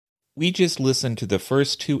We just listened to the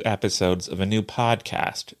first 2 episodes of a new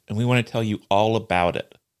podcast, and we want to tell you all about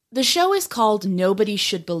it. The show is called Nobody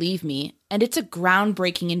Should Believe Me, and it's a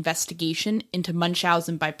groundbreaking investigation into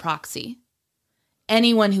Munchausen by proxy.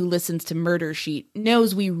 Anyone who listens to Murder Sheet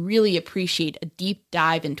knows we really appreciate a deep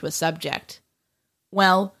dive into a subject.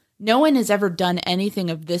 Well, no one has ever done anything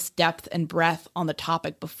of this depth and breadth on the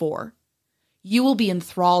topic before. You will be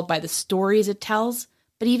enthralled by the stories it tells,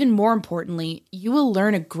 but even more importantly, you will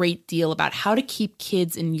learn a great deal about how to keep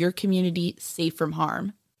kids in your community safe from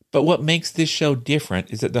harm. But what makes this show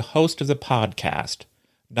different is that the host of the podcast,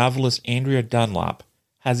 novelist Andrea Dunlop,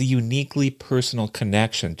 has a uniquely personal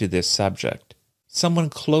connection to this subject.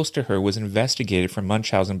 Someone close to her was investigated for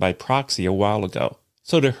Munchausen by proxy a while ago.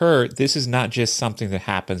 So to her, this is not just something that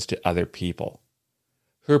happens to other people.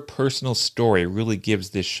 Her personal story really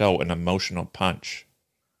gives this show an emotional punch.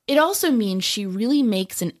 It also means she really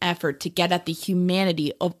makes an effort to get at the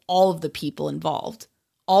humanity of all of the people involved,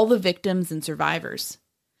 all the victims and survivors.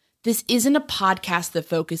 This isn't a podcast that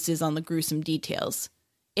focuses on the gruesome details.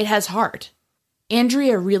 It has heart.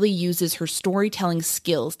 Andrea really uses her storytelling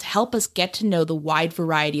skills to help us get to know the wide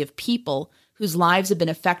variety of people whose lives have been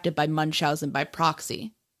affected by Munchausen by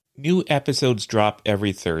proxy. New episodes drop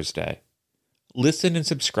every Thursday. Listen and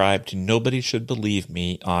subscribe to Nobody Should Believe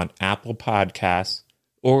Me on Apple Podcasts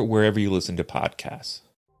or wherever you listen to podcasts.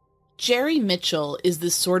 Jerry Mitchell is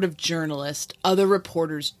the sort of journalist other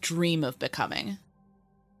reporters dream of becoming.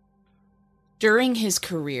 During his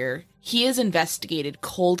career, he has investigated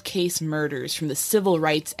cold case murders from the civil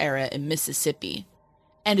rights era in Mississippi,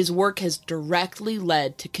 and his work has directly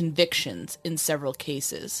led to convictions in several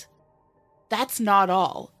cases. That's not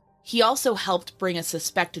all. He also helped bring a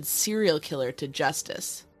suspected serial killer to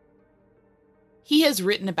justice. He has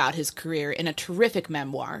written about his career in a terrific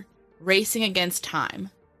memoir, Racing Against Time.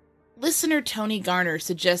 Listener Tony Garner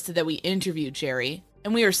suggested that we interview Jerry,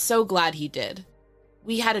 and we are so glad he did.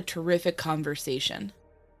 We had a terrific conversation.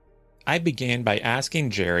 I began by asking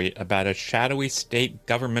Jerry about a shadowy state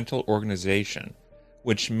governmental organization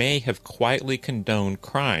which may have quietly condoned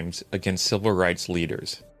crimes against civil rights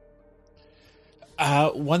leaders.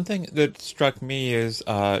 One thing that struck me is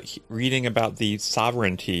reading about the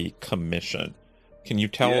Sovereignty Commission. Can you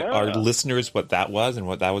tell our listeners what that was and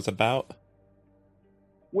what that was about?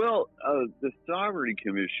 Well, the Sovereignty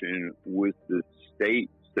Commission was the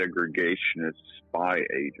state segregationist spy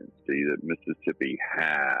agency that Mississippi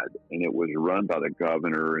had, and it was run by the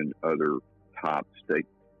governor and other top state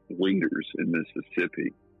leaders in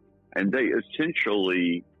Mississippi. And they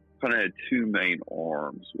essentially kind of had 2 main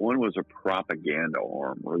arms. One was a propaganda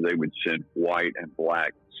arm where they would send white and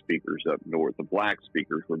black speakers up north. The black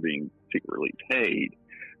speakers were being secretly paid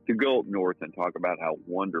to go up north and talk about how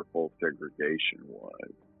wonderful segregation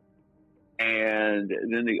was. And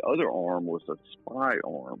then the other arm was a spy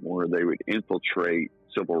arm where they would infiltrate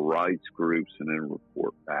civil rights groups and then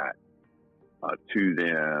report back to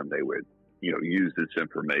them. They would, use this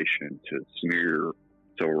information to smear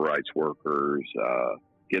civil rights workers,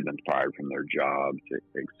 get them fired from their jobs,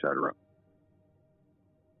 etc.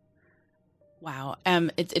 Wow.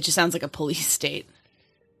 It just sounds like a police state.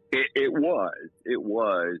 It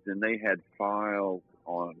was. And they had files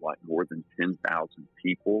on more than 10,000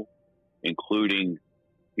 people, including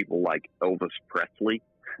people like Elvis Presley.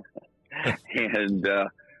 And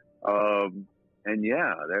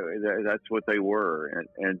yeah, that's what they were.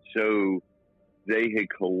 And so they had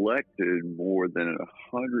collected more than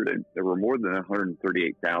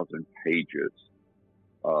 138,000 pages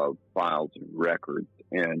of files and records.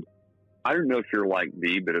 And I don't know if you're like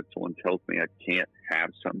me, but if someone tells me I can't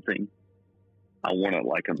have something, I want it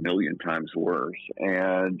like a million times worse.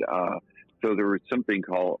 And so there was something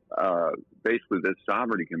called basically the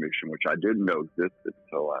Sovereignty Commission, which I didn't know existed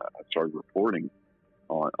until I started reporting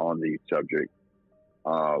on the subject.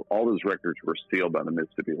 All those records were sealed by the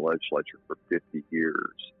Mississippi legislature for 50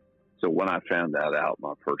 years. So when I found that out,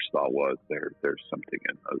 my first thought was there's something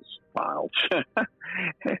in those files,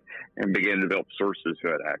 and began to develop sources who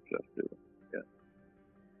had access to them. Yeah.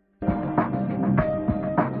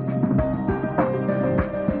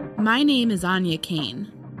 My name is Anya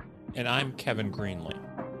Kane. And I'm Kevin Greenlee.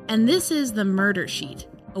 And this is The Murder Sheet,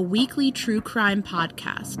 a weekly true crime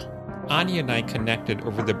podcast. Anya and I connected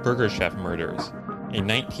over the Burger Chef murders, a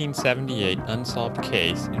 1978 unsolved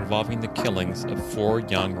case involving the killings of 4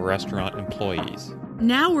 young restaurant employees.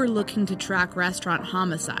 Now we're looking to track restaurant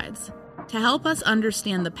homicides. To help us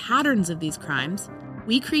understand the patterns of these crimes,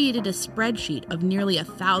 we created a spreadsheet of nearly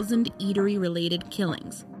 1,000 eatery-related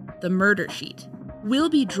killings, the Murder Sheet. We'll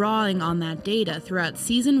be drawing on that data throughout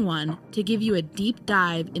Season 1 to give you a deep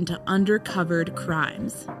dive into undercovered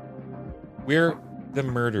crimes. We're the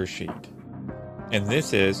Murder Sheet, and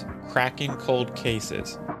this is Cracking Cold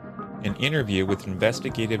Cases, an interview with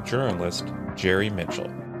investigative journalist Jerry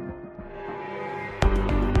Mitchell.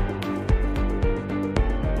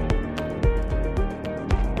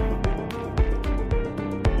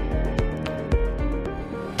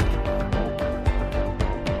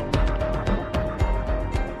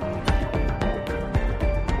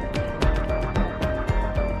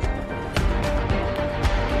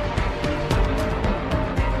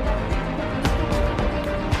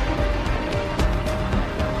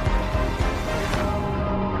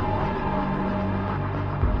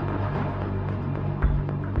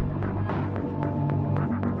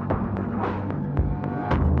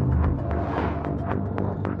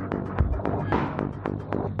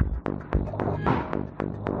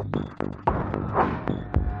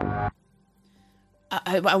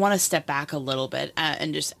 I want to step back a little bit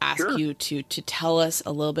and just ask you to tell us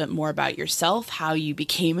a little bit more about yourself, how you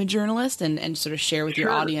became a journalist, and sort of share with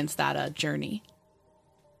your audience that journey.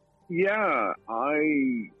 Yeah,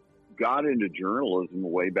 I got into journalism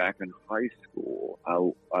way back in high school.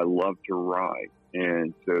 I love to write,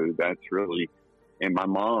 and so that's really. And my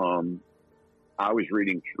mom, I was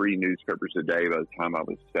reading 3 newspapers a day by the time I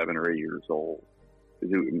was 7 or 8 years old.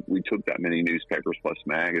 We took that many newspapers plus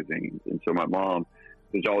magazines, and so my mom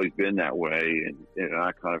has always been that way, and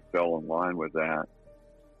I kind of fell in line with that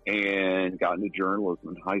and got into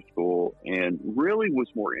journalism in high school and really was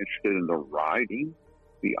more interested in the writing,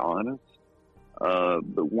 to be honest.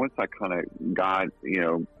 But once I kind of got,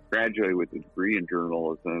 graduated with a degree in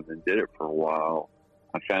journalism and did it for a while,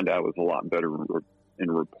 I found out I was a lot better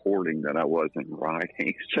in reporting than I was in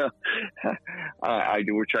writing. So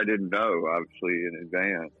which I didn't know, obviously, in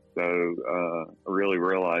advance. So I really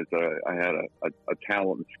realized that I had a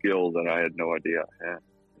talent and skill that I had no idea I had.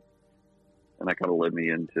 And that kind of led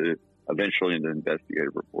me eventually into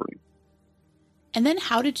investigative reporting. And then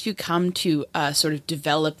how did you come to sort of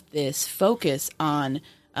develop this focus on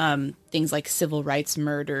things like civil rights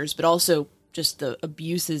murders, but also just the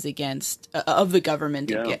abuses of the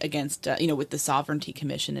government against, with the Sovereignty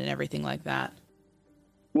Commission and everything like that?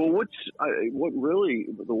 Well,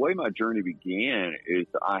 the way my journey began is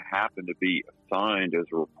I happened to be assigned as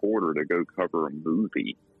a reporter to go cover a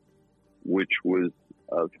movie, which was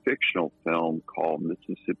a fictional film called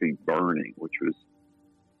Mississippi Burning, which was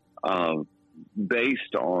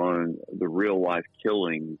based on the real life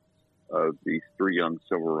killings of these 3 young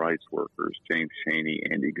civil rights workers, James Chaney,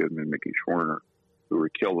 Andy Goodman, Mickey Schwerner, who were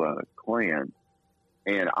killed by the Klan.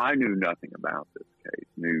 And I knew nothing about this case,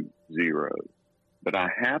 knew zero. But I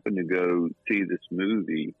happened to go see this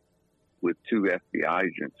movie with 2 FBI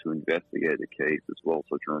agents who investigated the case, as well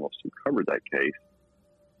as a journalist who covered that case.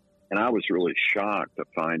 And I was really shocked to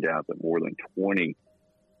find out that more than 20,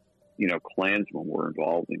 Klansmen were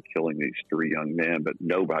involved in killing these 3 young men, but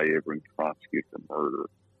nobody ever prosecuted the murder.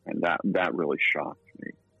 And that really shocked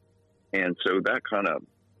me. And so that kind of,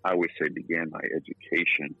 I would say, began my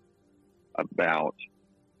education about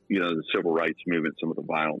the civil rights movement, some of the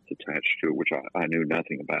violence attached to it, which I knew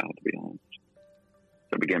nothing about, to be honest.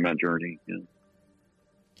 So I began my journey.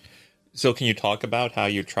 So can you talk about how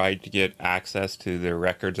you tried to get access to the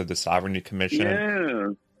records of the Sovereignty Commission? Yeah.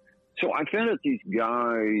 So I found out these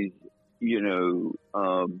guys,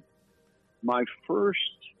 my first,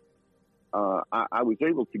 I was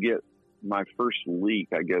able to get my first leak,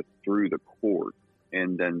 I guess, through the court.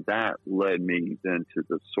 And then that led me then to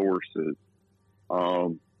the sources.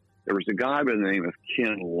 There was a guy by the name of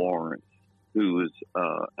Ken Lawrence, who was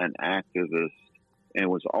an activist and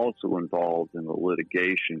was also involved in the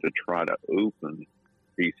litigation to try to open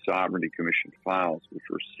the Sovereignty Commission files, which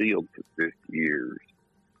were sealed for 50 years.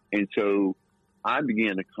 And so I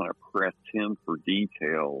began to kind of press him for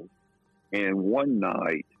details. And one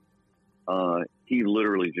night, he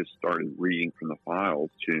literally just started reading from the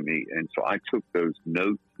files to me. And so I took those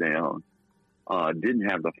notes down, didn't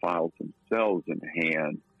have the files themselves in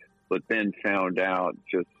hand, but then found out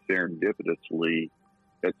just serendipitously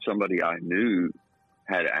that somebody I knew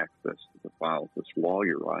had access to the files, this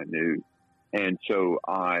lawyer I knew. And so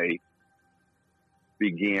I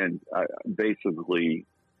basically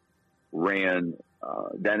ran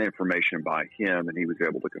that information by him, and he was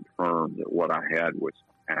able to confirm that what I had was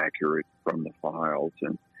accurate from the files.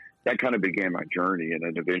 And that kind of began my journey, and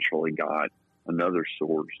it eventually got another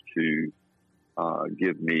source to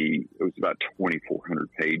give me, it was about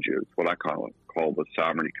 2,400 pages, what I call the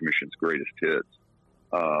Sovereignty Commission's greatest hits,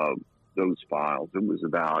 those files. It was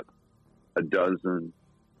about a dozen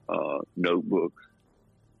notebooks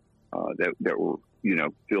that were,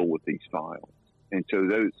 filled with these files. And so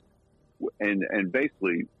And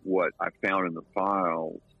basically what I found in the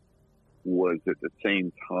files was at the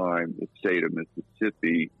same time the state of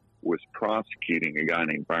Mississippi was prosecuting a guy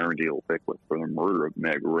named Byron D. Beckwith for the murder of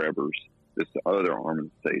Meg Revers. This other arm of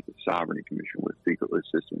the state, the Sovereignty Commission, was secretly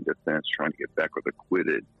assisting defense trying to get Beckwith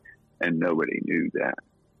acquitted, and nobody knew that.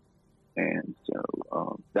 And so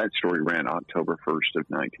that story ran October 1st of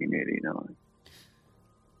 1989.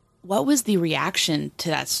 What was the reaction to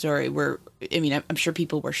that story? I'm sure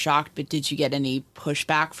people were shocked, but did you get any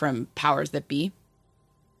pushback from powers that be?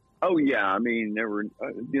 Oh yeah, I mean there were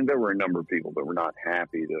a number of people that were not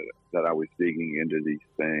happy that I was digging into these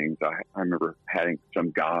things. I remember having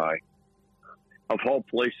some guy, of all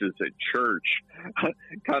places at church,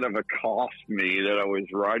 kind of accost me that I was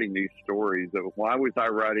writing these stories. Why was I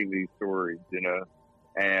writing these stories?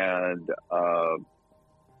 And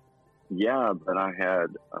yeah, but I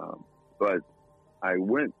had, but I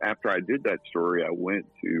went after I did that story. I went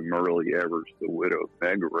to Merle Evers, the widow of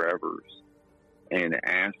Meg Revers, and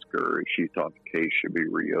asked her if she thought the case should be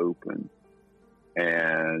reopened.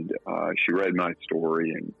 And she read my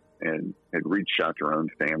story and had reached out to her own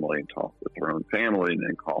family and talked with her own family, and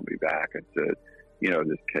then called me back and said,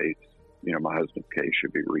 this case, my husband's case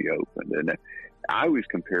should be reopened. And I was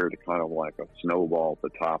compared to kind of like a snowball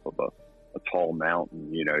at the top of a tall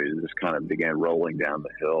mountain. It just kind of began rolling down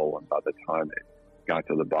the hill, and by the time it got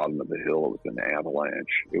to the bottom of the hill, it was an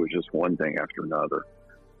avalanche. It was just one thing after another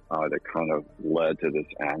that kind of led to this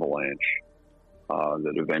avalanche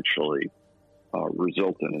that eventually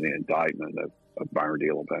resulted in the indictment of Byron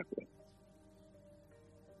D. Beckwith.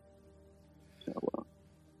 So,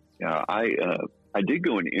 I did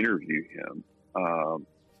go and interview him.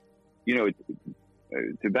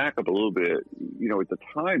 To back up a little bit, at the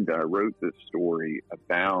time that I wrote this story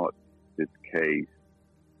about this case,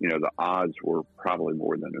 the odds were probably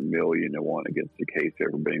more than 1,000,000 to 1 against the case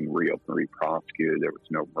ever being reopened, re-prosecuted. There was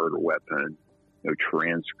no murder weapon, no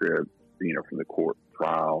transcript, from the court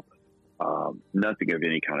trial, nothing of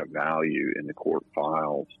any kind of value in the court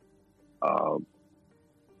files.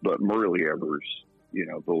 But Merle Evers,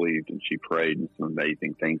 believed, and she prayed, and some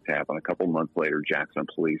amazing things happened. A couple months later, Jackson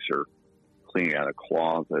police are cleaning out a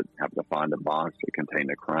closet, happened to find a box that contained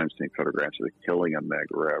the crime scene photographs of the killing of Meg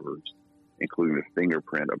Revers, including the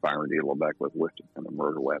fingerprint of Byron D. Beckwith lifted from the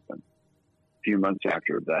murder weapon. A few months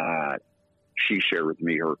after that, she shared with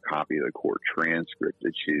me her copy of the court transcript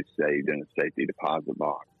that she saved in a safety deposit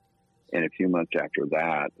box. And a few months after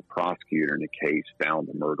that, the prosecutor in the case found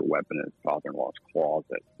the murder weapon in his father-in-law's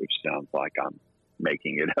closet, which sounds like I'm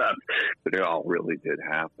making it up, but it all really did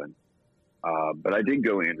happen. But I did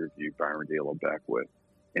go interview Byron D. Beckwith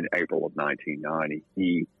in April of 1990.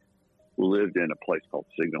 He lived in a place called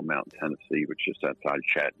Signal Mountain, Tennessee, which is outside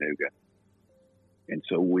Chattanooga. And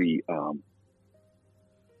so we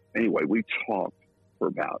talked for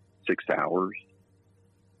about 6 hours.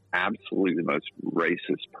 Absolutely the most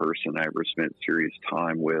racist person I ever spent serious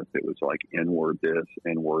time with. It was like N-word this,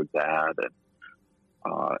 N-word that,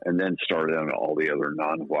 and then started on all the other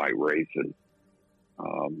non-white races.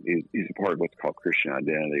 He's a part of what's called Christian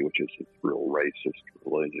Identity, which is a real racist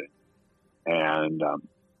religion. And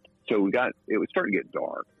so it was starting to get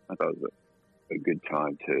dark. I thought it was a good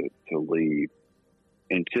time to leave.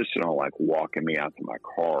 Insisted on walking me out to my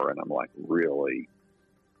car, and I'm like, really?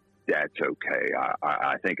 That's okay.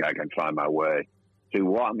 I think I can find my way. So he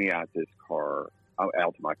walked me out to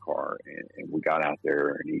my car, and we got out there,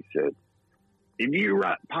 and he said, if you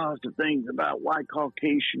write positive things about white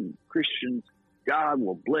Caucasian Christians, God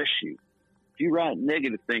will bless you. If you write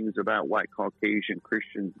negative things about white Caucasian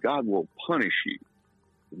Christians, God will punish you.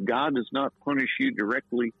 If God does not punish you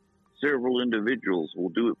directly, several individuals will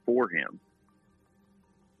do it for him.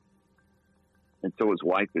 And so his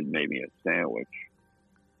wife had made me a sandwich.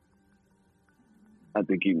 I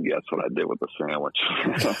think you can guess what I did with the sandwich.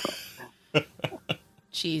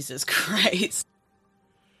 Jesus Christ.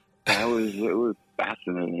 It was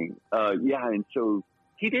fascinating. And so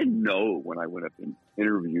he didn't know when I went up and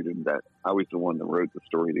interviewed him that I was the one that wrote the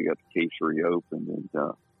story to get the case reopened. And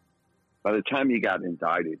by the time he got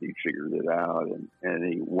indicted, he figured it out, and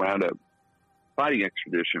he wound up fighting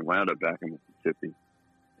extradition, wound up back in Mississippi.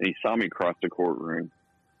 And he saw me across the courtroom,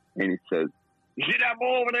 and he said, "You see that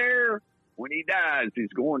boy over there? When he dies, he's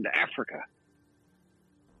going to Africa."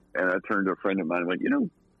 And I turned to a friend of mine and went, I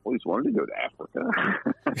always wanted to go to Africa.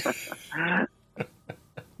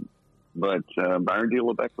 But Byron D.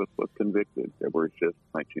 Beckwith was convicted February 5th,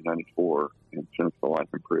 1994, and sentenced to life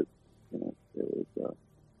in prison. It was an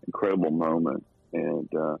incredible moment. And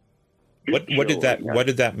what did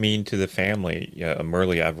that mean to the family,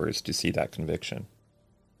 Merle Evers, to see that conviction?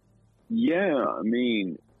 Yeah, I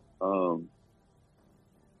mean, I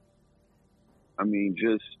mean,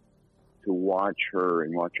 just to watch her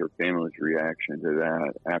and watch her family's reaction to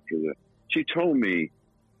that after she told me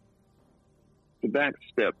to back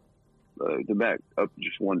up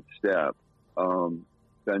just one step.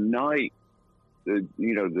 The night,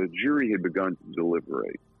 the jury had begun to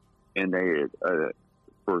deliberate, and they had,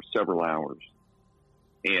 for several hours.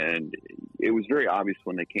 And it was very obvious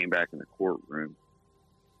when they came back in the courtroom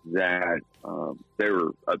that they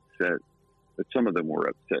were upset, but some of them were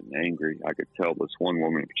upset and angry. I could tell this one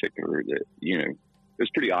woman in particular that, it was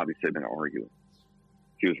pretty obvious they'd been arguing.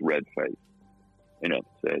 She was red-faced and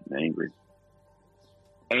upset and angry.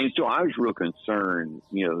 And so I was real concerned,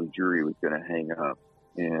 the jury was going to hang up.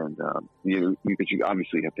 And, because you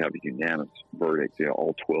obviously have to have a unanimous verdict.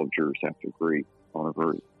 All 12 jurors have to agree on a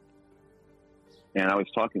verdict. And I was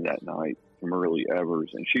talking that night to Merle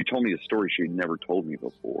Evers, and she told me a story she'd never told me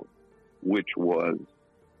before, which was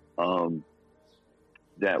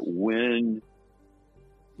that when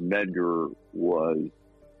Medgar was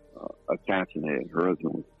assassinated, her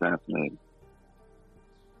husband was assassinated,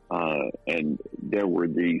 and there were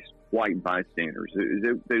these white bystanders.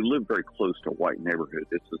 They lived very close to a white neighborhood.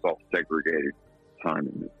 This was all segregated time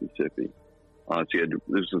in Mississippi.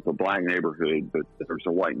 This was a black neighborhood, but there was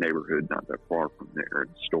a white neighborhood not that far from there,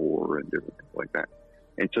 and a store and different things like that.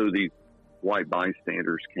 And so these white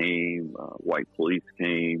bystanders came, white police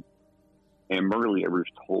came, and Merle Evers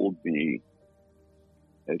told me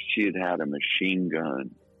if she had had a machine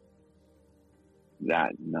gun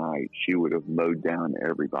that night, she would have mowed down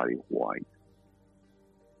everybody white.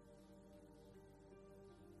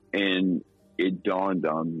 And it dawned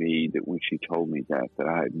on me that when she told me that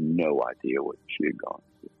I had no idea what she had gone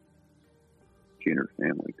through. She and her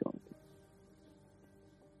family had gone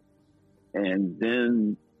through. And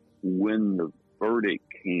then when the verdict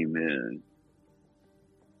came in,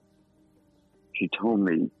 she told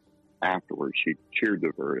me afterwards, she cheered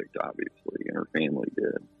the verdict, obviously, and her family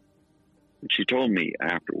did. And she told me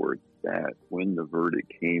afterwards that when the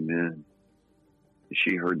verdict came in,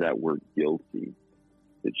 she heard that word guilty,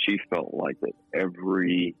 that she felt like that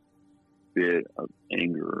every bit of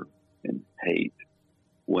anger and hate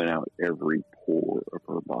went out every pore of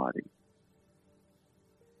her body.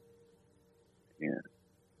 And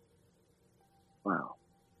wow,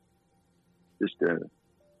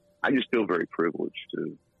 I just feel very privileged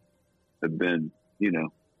to have been,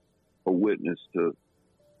 a witness to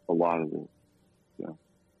a lot of this. So,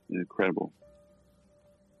 incredible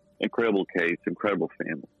case, incredible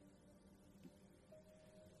family.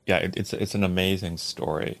 Yeah, it's an amazing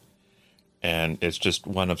story, and it's just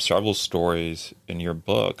one of several stories in your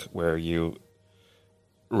book where you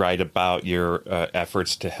write about your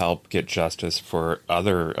efforts to help get justice for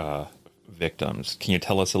other victims. Can you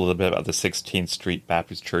tell us a little bit about the 16th Street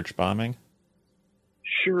Baptist Church bombing?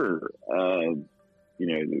 Sure.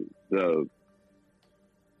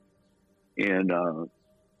 In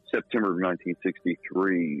September of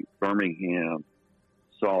 1963, Birmingham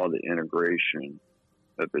saw the integration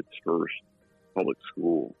of its first public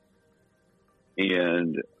school.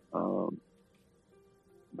 And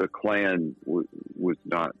the Klan was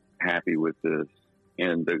not happy with this.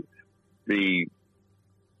 And the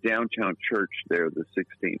downtown church there, the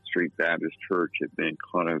 16th Street Baptist Church, had been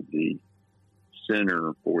kind of the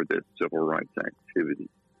center for this civil rights activity.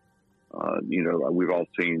 We've all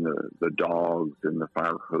seen the dogs and the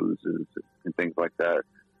fire hoses and things like that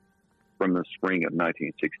from the spring of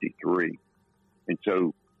 1963. And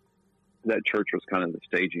so that church was kind of the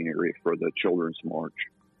staging area for the Children's March,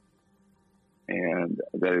 and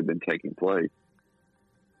that had been taking place.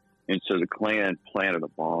 And so the Klan planted a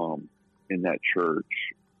bomb in that church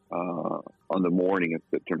on the morning of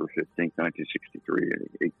September 15th, 1963.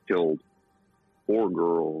 It killed 4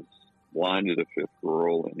 girls, blinded a 5th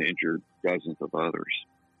girl, and injured dozens of others.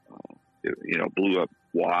 It blew up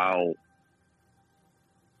while,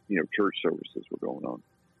 church services were going on.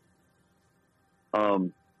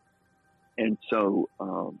 And so,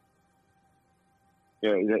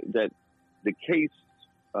 that the case,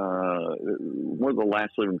 one of the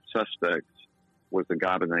last living suspects was a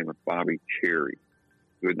guy by the name of Bobby Cherry,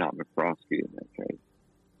 who had not been prosecuted in that case.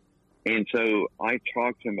 And so I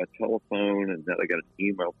talked to him by telephone, and then I got an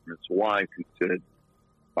email from his wife who said,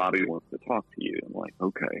 Bobby wants to talk to you. I'm like,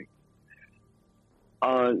 okay.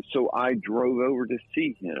 So I drove over to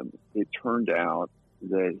see him. It turned out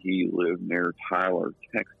that he lived near Tyler,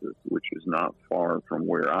 Texas, which is not far from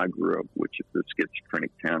where I grew up, which is the schizophrenic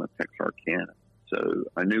town of Texarkana. So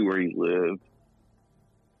I knew where he lived,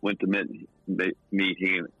 went to meet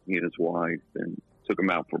he and his wife, and took him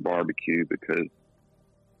out for barbecue because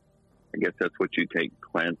I guess that's what you take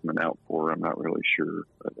Klansmen out for. I'm not really sure.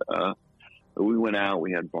 But we went out,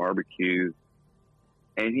 we had barbecue,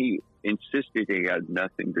 and he insisted he had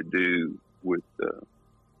nothing to do with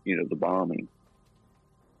the bombing.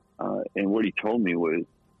 And what he told me was,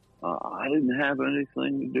 I didn't have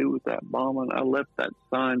anything to do with that bombing. I left that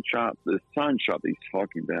sign shop. The sign shop he's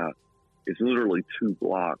talking about is literally 2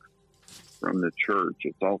 blocks from the church.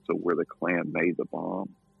 It's also where the Klan made the bomb.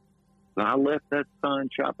 So I left that sign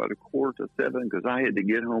shop at 6:45 because I had to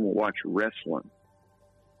get home and watch wrestling.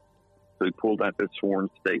 So he pulled out this sworn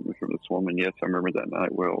statement from this woman. Yes, I remember that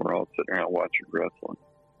night well. We're all sitting around watching wrestling.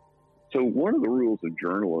 So one of the rules of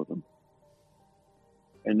journalism,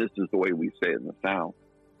 and this is the way we say it in the South,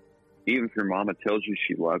 even if your mama tells you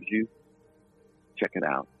she loves you, check it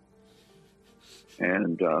out.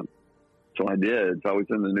 And so I did. So I was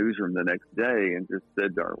in the newsroom the next day and just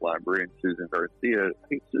said to our librarian, Susan Garcia,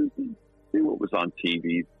 hey, Susan, see what was on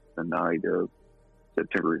TV the night of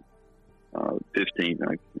September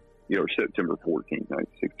 15th, September 14th,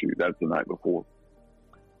 1962. That's the night before.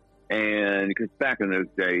 And because back in those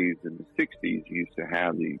days, in the 60s, you used to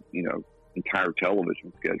have the, entire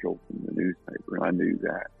television schedule from the newspaper, and I knew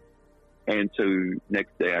that. And so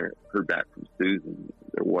next day I heard back from Susan,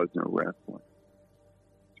 there was no wrestling.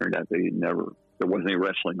 Turned out there wasn't any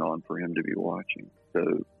wrestling on for him to be watching.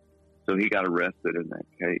 So he got arrested in that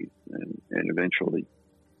case and eventually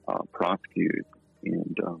prosecuted.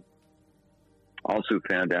 And also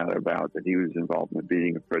found out about that he was involved in the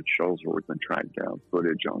beating of Fred Shulsworth and tracked down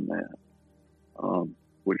footage on that,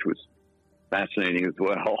 which was fascinating as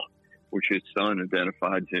well, which his son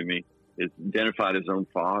identified to me. Identified his own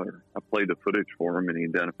father. I played the footage for him, and he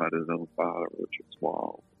identified his own father, which is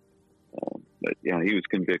wild. But yeah, he was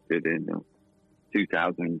convicted in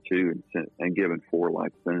 2002 and given 4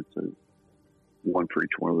 life sentences, 1 for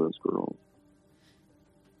each one of those girls.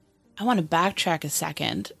 I want to backtrack a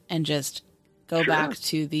second and just go back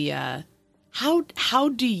to the how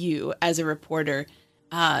do you, as a reporter,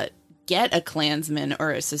 get a Klansman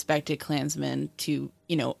or a suspected Klansman to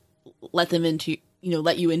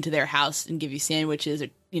let you into their house and give you sandwiches or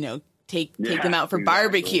take them out for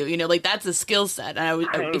barbecue? That's a skill set.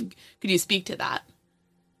 And could you speak to that?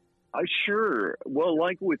 Sure. Well,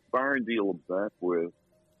 like with Byron D. LeBeckwith,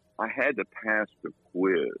 I had to pass the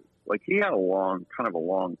quiz. Like he had a long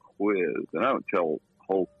quiz, and I don't tell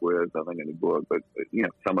whole quiz, I think, in the book, but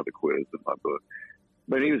some of the quiz in my book.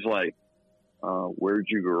 But he was like, where'd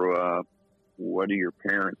you grow up? What are your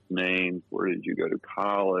parents' names? Where did you go to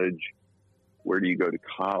college? Where do you go to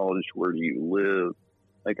college? Where do you live?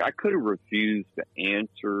 Like, I could have refused to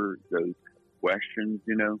answer those questions,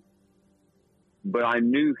 but I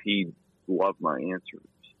knew he'd love my answers.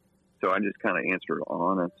 So I just kind of answered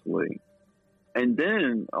honestly. And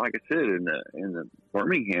then, like I said, in the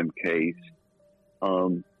Birmingham case,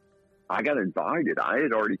 I got invited. I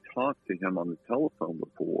had already talked to him on the telephone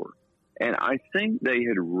before. And I think they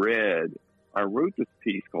had I wrote this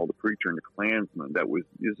piece called The Preacher and the Klansman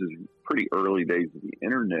this is pretty early days of the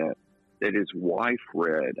internet, that his wife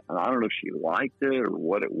read. And I don't know if she liked it or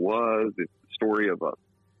what it was. It's the story of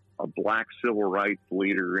a black civil rights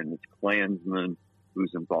leader and this Klansman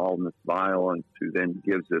who's involved in this violence, who then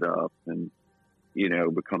gives it up and,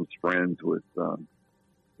 becomes friends with the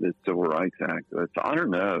Civil Rights Activist. I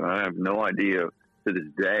don't know. I have no idea to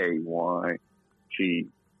this day why she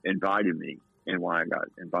invited me and why I got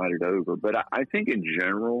invited over. But I think in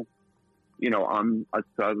general, I'm a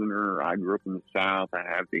Southerner. I grew up in the South. I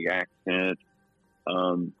have the accent.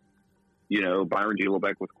 Byron D.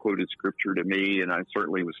 LeBeckwith quoted scripture to me, and I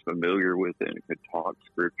certainly was familiar with it and could talk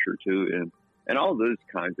scripture to him. And all those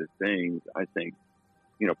kinds of things, I think,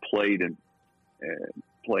 played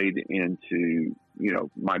into,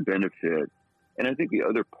 my benefit. And I think the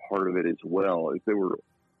other part of it as well is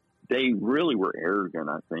they really were arrogant,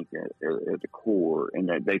 I think, at the core, and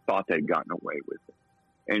that they thought they'd gotten away with it.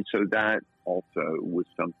 And so that also was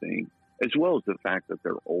something, as well as the fact that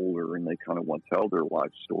they're older and they kind of want to tell their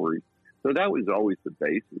life stories. So that was always the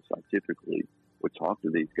basis. I typically would talk to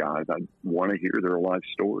these guys. I want to hear their life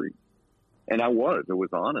story. And I was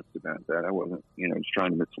honest about that. I wasn't, just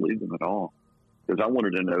trying to mislead them at all, because I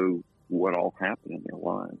wanted to know what all happened in their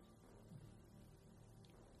lives.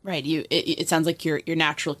 Right. It sounds like your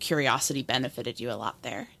natural curiosity benefited you a lot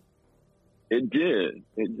there. It did.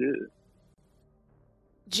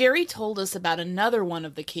 Jerry told us about another one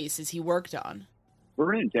of the cases he worked on.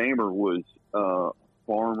 Vernon Damer was a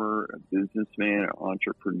farmer, a businessman, an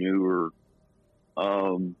entrepreneur,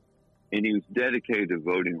 and he was dedicated to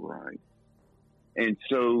voting rights. And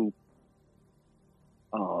so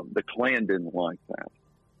the Klan didn't like that.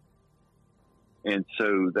 And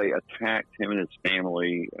so they attacked him and his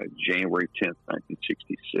family January 10th,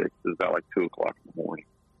 1966. It was about like 2 o'clock in the morning.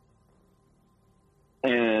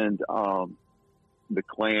 And the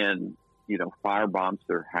Klan, firebombs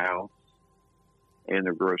their house and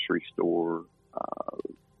their grocery store,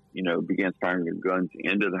 began firing their guns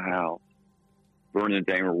into the house. Vernon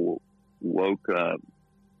Damer woke up,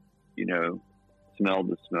 smelled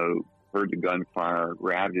the smoke, heard the gunfire,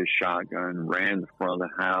 grabbed his shotgun, ran to the front of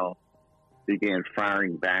the house, began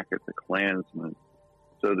firing back at the Klansmen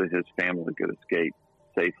so that his family could escape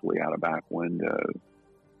safely out a back window.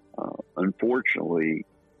 Unfortunately,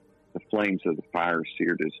 the flames of the fire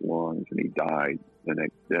seared his lungs and he died the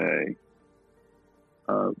next day.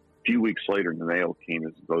 A few weeks later in the mail came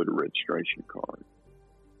his voter registration card.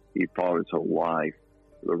 He fought his whole life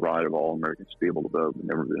for the right of all Americans to be able to vote, but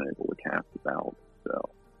never been able to cast a ballot himself.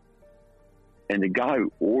 And the guy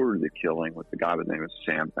who ordered the killing was the guy by the name of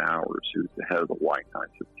Sam Bowers, who's the head of the White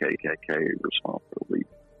Knights of the KKK, responsible for at least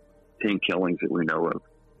 10 killings that we know of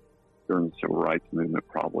during the Civil Rights Movement,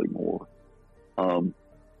 probably more.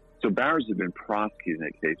 So Bowers had been prosecuted in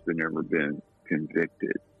that case, but never been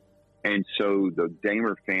convicted. And so the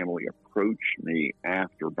Damer family approached me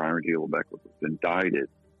after Byron D. LeBecq was indicted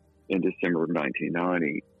in December of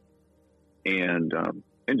 1990 and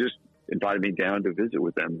just invited me down to visit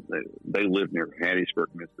with them. They lived near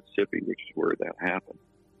Hattiesburg, Mississippi, which is where that happened.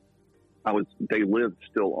 They lived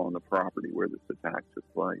still on the property where this attack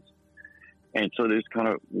took place. And so they just kind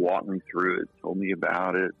of walked me through it, told me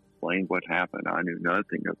about it, explained what happened. I knew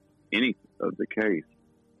nothing of any of the case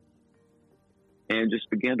and just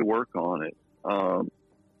began to work on it.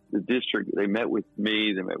 The district, they met with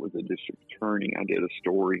me, they met with the district attorney. I did a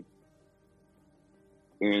story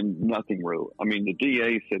and nothing really. I mean, the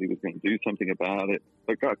DA said he was going to do something about it,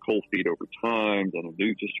 but got cold feet over time. Then a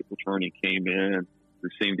new district attorney came in who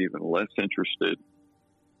seemed even less interested.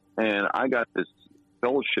 And I got this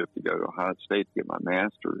fellowship to go to Ohio State to get my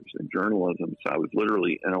master's in journalism. So I was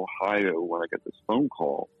literally in Ohio when I got this phone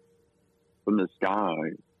call from this guy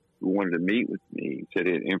who wanted to meet with me. He said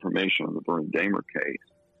he had information on the Vernon Damer case.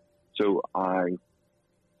 So I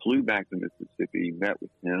flew back to Mississippi, met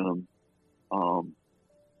with him,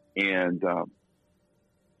 and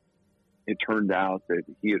it turned out that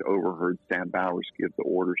he had overheard Sam Bowers give the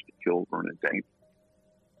orders to kill Vernon Damer.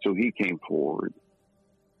 So he came forward.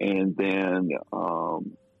 And then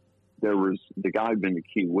there was the guy who'd been the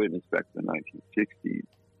key witness back in the 1960s,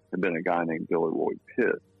 had been a guy named Billy Roy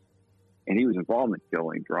Pitts. And he was involved in the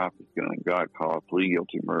killing, dropped his gun, got caught, plea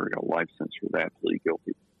guilty to murder, got a life sentence for that, plea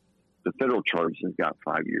guilty. The federal charges got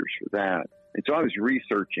 5 years for that. And so I was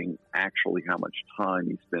researching actually how much time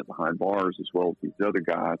he spent behind bars as well as these other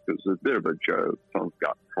guys. It was a bit of a joke. Some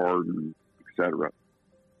got pardoned, etc.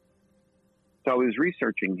 So I was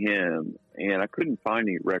researching him, and I couldn't find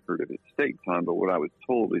any record of his state time, but what I was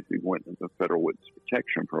told is he went into the Federal Witness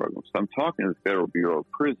Protection Program. So I'm talking to the Federal Bureau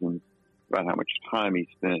of Prisons about how much time he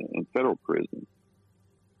spent in federal prison.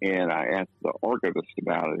 And I asked the archivist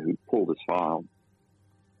about it, who pulled his file,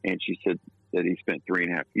 and she said that he spent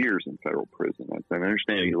 3.5 years in federal prison. I said, I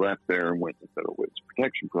understand he left there and went to the Federal Witness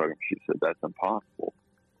Protection Program. She said, that's impossible.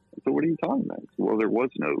 I said, what are you talking about? I said, well, there was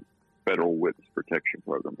no Federal Witness Protection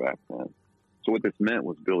Program back then. So what this meant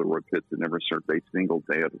was Billy Roy Pitts had never served a single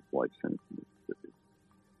day of his life sentence in Mississippi.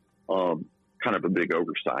 Kind of a big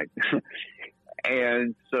oversight.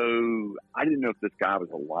 And so I didn't know if this guy was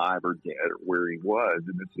alive or dead or where he was.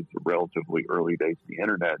 And this is the relatively early days of the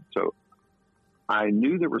internet. So I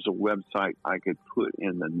knew there was a website I could put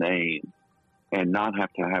in the name and not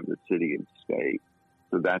have to have the city and state.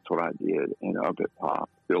 So that's what I did. And up it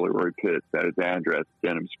popped. Billy Roy Pitts, that his address,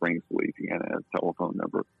 Denham Springs, Louisiana, his telephone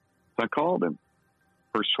number. So I called him.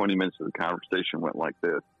 First 20 minutes of the conversation went like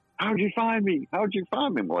this. How'd you find me? How'd you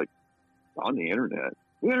find me? I'm like, on the internet.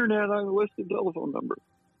 The internet, I listed telephone number.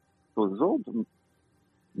 So the result of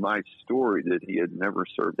my story that he had never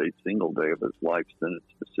served a single day of his life sentence,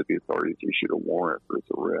 Mississippi authorities issued a warrant for his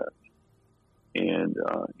arrest. And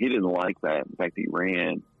he didn't like that. In fact, he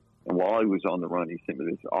ran. And while he was on the run, he sent me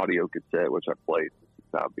this audio cassette, which I played. This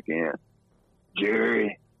is how it began.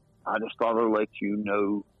 Jerry, I just thought I'd let you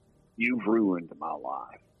know you've ruined my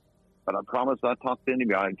life. But I promise I'd talk to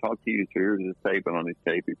anybody. I'd talk to you. So here's his tape. And on his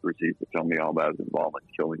tape, he proceeds to tell me all about his involvement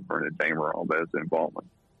in killing Vernon Damer, all about his involvement,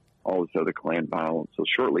 all this other Klan violence. So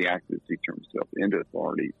shortly after this, he turned himself into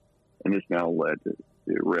authorities. And this now led to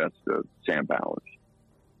the arrest of Sam Bowers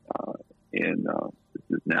this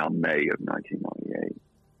is now May of 1998.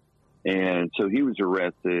 And so he was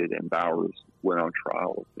arrested, and Bowers went on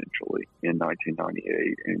trial essentially in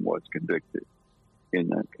 1998 and was convicted in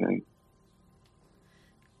that case.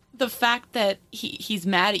 The fact that he's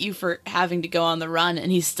mad at you for having to go on the run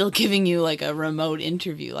and he's still giving you like a remote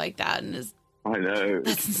interview like that, and I know.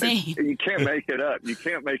 That's insane. You can't make it up. You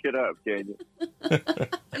can't make it up, can you?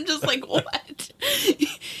 I'm just like, what?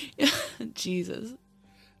 Jesus.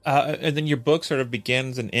 And then your book sort of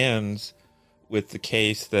begins and ends with the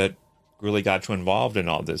case that really got you involved in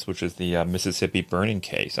all this, which is the Mississippi burning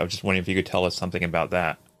case. I was just wondering if you could tell us something about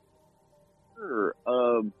that. Sure.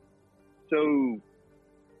 So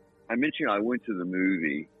I mentioned I went to the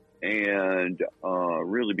movie and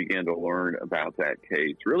really began to learn about that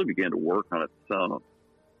case, really began to work on it some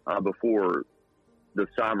before the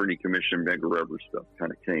Sovereignty Commission mega rubber stuff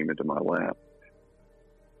kind of came into my lap.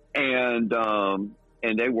 And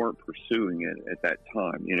they weren't pursuing it at that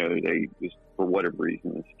time. You know, they just, for whatever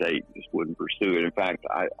reason, the state just wouldn't pursue it. In fact,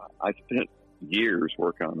 I spent years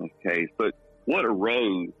working on this case. But what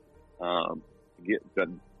arose, I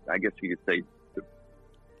guess you could say, to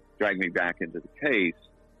drag me back into the case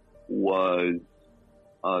was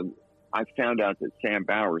I found out that Sam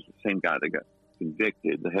Bowers, the same guy that got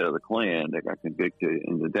convicted, the head of the Klan that got convicted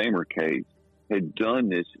in the Dahmer case, had done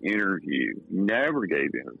this interview, never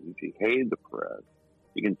gave interviews. He hated the press.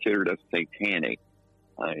 He considered us satanic,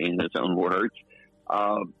 in his own words.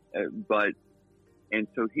 And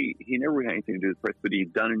so he never had anything to do with the press, but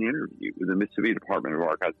he'd done an interview with the Mississippi Department of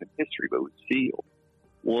Archives and History, but it was sealed.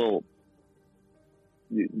 Well,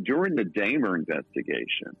 during the Dahmer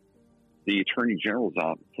investigation, the Attorney General's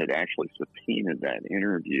office had actually subpoenaed that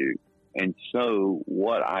interview. And so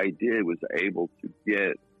what I did was able to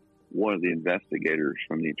get one of the investigators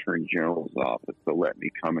from the Attorney General's office to let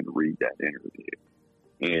me come and read that interview.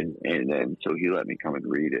 And so he let me come and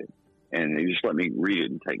read it. And he just let me read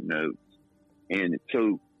it and take notes. And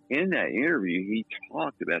so in that interview, he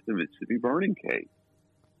talked about the Mississippi burning case.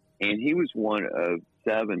 And he was one of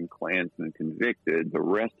 7 Klansmen convicted. The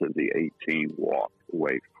rest of the 18 walked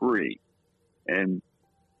away free. And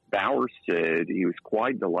Bowers said he was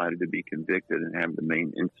quite delighted to be convicted and have the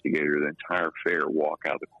main instigator of the entire affair walk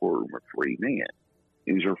out of the courtroom a free man.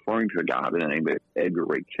 He was referring to a guy by the name of Edgar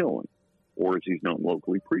Ray Killen, or as he's known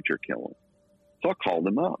locally, Preacher Killen. So I called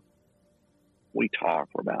him up. We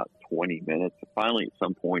talked for about 20 minutes. Finally, at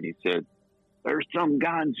some point, he said, "There's some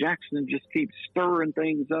guy in Jackson that just keeps stirring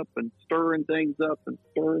things up and stirring things up and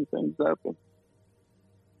stirring things up." And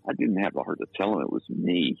I didn't have the heart to tell him it was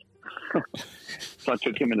me. So I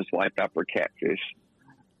took him and his wife out for catfish.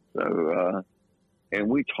 So, and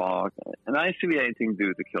we talked, and I asked if he had anything to do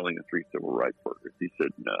with the killing of 3 civil rights workers. He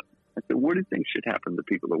said no. I said, "What do you think should happen to the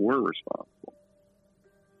people that were responsible?"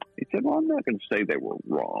 He said, "Well, I'm not going to say they were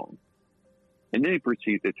wrong." And then he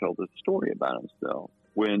proceeded to tell this story about himself.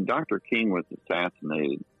 When Dr. King was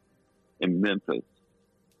assassinated in Memphis,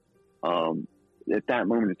 at that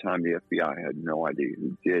moment in time, the FBI had no idea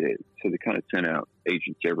who did it. So they kind of sent out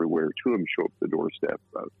agents everywhere. 2 of them show up at the doorstep.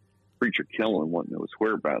 Preacher Killen wanted to know his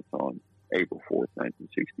whereabouts on April 4th,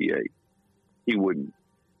 1968. He wouldn't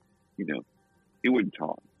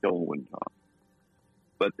talk. Killen wouldn't talk.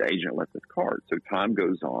 But the agent left his card. So time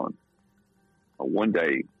goes on. One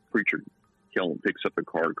day, Preacher Killen picks up the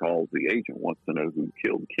card, calls the agent, wants to know who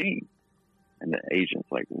killed King. And the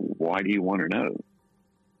agent's like, "Why do you want to know?"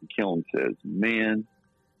 And Killen says, "Man,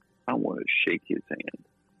 I want to shake his hand."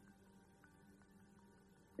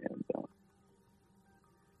 And,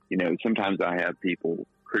 sometimes I have people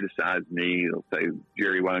criticize me. They'll say,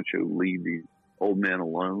 "Jerry, why don't you leave these old men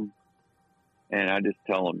alone?" And I just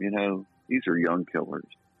tell them, these are young killers.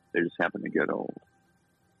 They just happen to get old.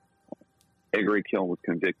 Edgar Ray Killen was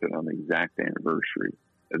convicted on the exact anniversary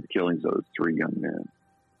of the killings of those 3 young men,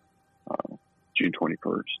 June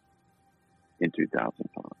 21st in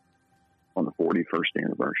 2005, on the 41st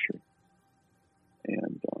anniversary.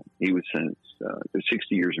 And he was sentenced to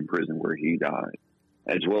 60 years in prison where he died,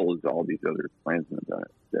 as well as all these other Klansmen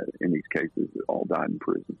that in these cases all died in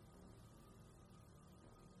prison.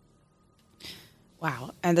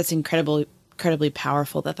 Wow. And that's incredibly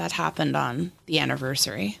powerful that happened on the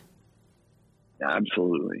anniversary.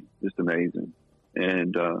 Absolutely. Just amazing.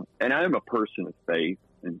 And I am a person of faith.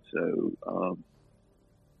 And so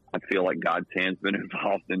I feel like God's hand's been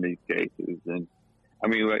involved in these cases. And I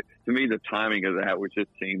mean, to me, the timing of that would just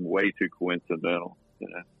seem way too coincidental.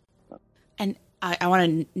 And I want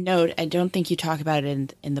to note, I don't think you talk about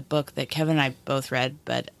it in the book that Kevin and I both read,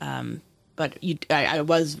 but I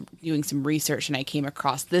was doing some research and I came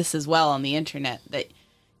across this as well on the internet, that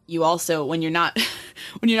you also, when you're not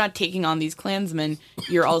taking on these Klansmen,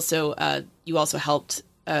 you also helped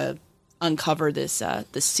uncover this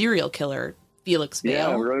the serial killer Felix Vale. Yeah,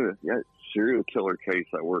 I wrote a serial killer case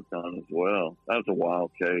I worked on as well. That was a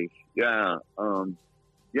wild case. Yeah,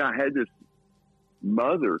 Yeah, I had this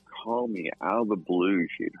mother call me out of the blue.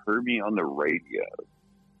 She had heard me on the radio,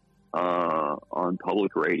 on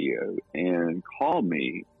public radio, and called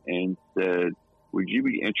me and said, would you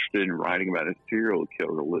be interested in writing about a serial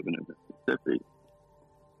killer living in Mississippi?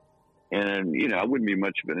 And, you know, I wouldn't be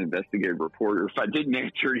much of an investigative reporter if I didn't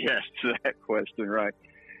answer yes to that question, right?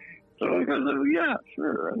 So I said, yeah,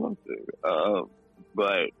 sure, I'd love to.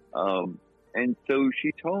 And so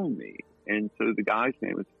she told me. And so the guy's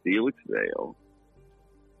name was Felix Vale.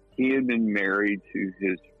 He had been married to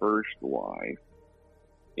his first wife,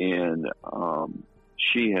 and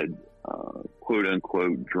she had, quote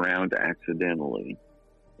unquote, drowned accidentally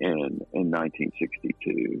in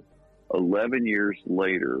 1962. 11 years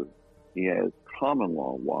later, his common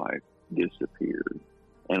law wife disappeared.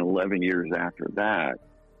 And 11 years after that,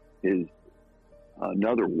 his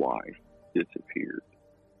another wife disappeared.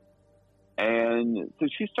 And so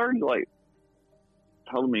she started like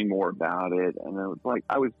telling me more about it. And it was like,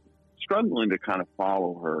 I was struggling to kind of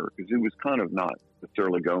follow her because it was kind of not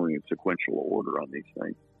necessarily going in sequential order on these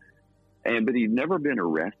things. But he'd never been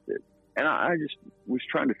arrested. And I just was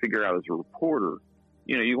trying to figure out as a reporter,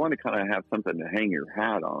 you know, you want to kind of have something to hang your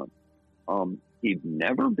hat on. He'd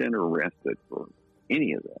never been arrested for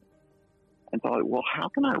any of that. And thought, well, how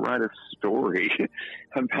can I write a story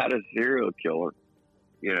about a serial killer,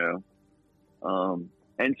 you know?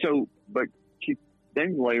 And so, but she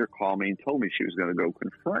then later called me and told me she was going to go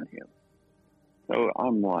confront him. So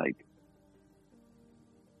I'm like,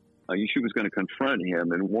 she was going to confront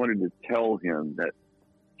him and wanted to tell him that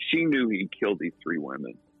she knew he killed these three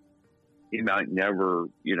women. He might never,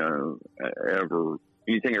 you know,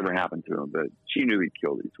 anything ever happened to him, but she knew he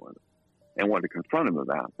killed these women and wanted to confront him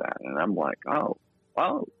about that. And I'm like, oh,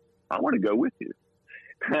 I want to go with you.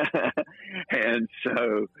 And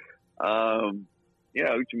so, you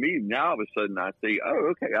know, to me now, all of a sudden I see,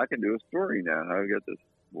 oh, okay, I can do a story now. I got this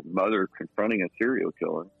mother confronting a serial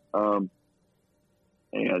killer.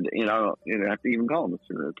 And, you know, you don't have to even call him a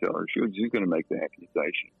serial killer. She's going to make the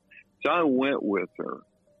accusation. So I went with her,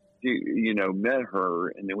 you know, met her,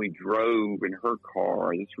 and then we drove in her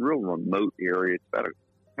car, this real remote area. It's about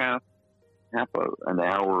an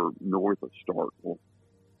hour north of Starkville,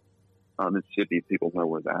 Mississippi. People know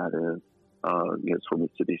where that is. It's where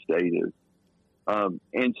Mississippi State is.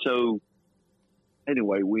 And so,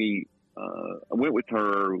 anyway, I went with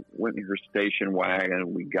her, went in her station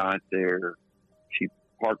wagon. We got there. She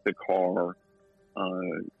parked the car,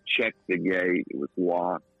 checked the gate. It was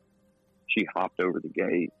locked. She hopped over the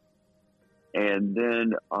gate. And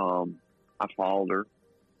then I followed her.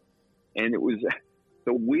 And it was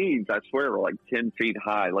the weeds, I swear, were like 10 feet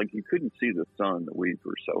high. Like you couldn't see the sun. The weeds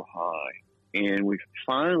were so high. And we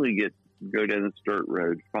finally go down this dirt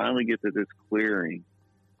road, finally get to this clearing.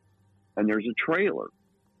 And there's a trailer.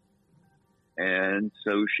 And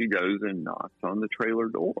so she goes and knocks on the trailer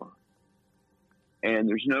door. And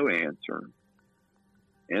there's no answer.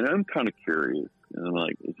 And I'm kind of curious. And I'm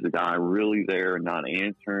like, is the guy really there and not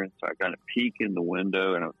answering? So I kind of peek in the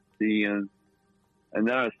window and I'm seeing. And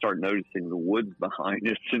then I start noticing the woods behind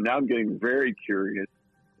us. And now I'm getting very curious.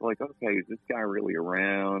 Like, okay, is this guy really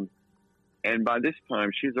around? And by this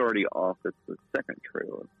time, she's already off at the second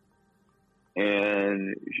trailer.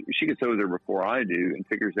 And she gets over there before I do and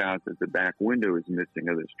figures out that the back window is missing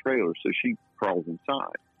of this trailer. So she crawls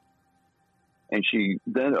inside. And she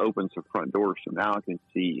then opens the front door, so now I can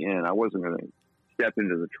see in. I wasn't going to step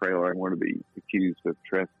into the trailer. I didn't want to be accused of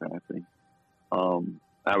trespassing.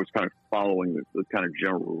 I was kind of following the kind of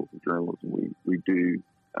general rules of journalism we do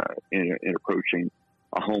in approaching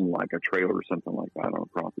a home like a trailer or something like that on a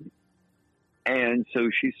property. And so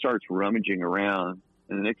she starts rummaging around,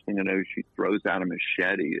 and the next thing I know, she throws out a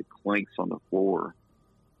machete. It clanks on the floor.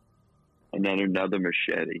 And then another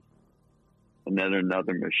machete. And then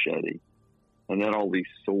another machete. And then all these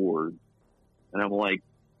swords. And I'm like,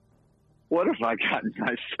 what have I gotten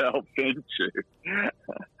myself into?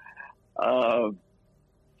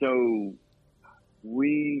 So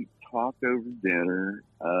we talked over dinner.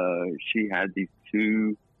 She had these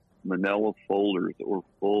two manila folders that were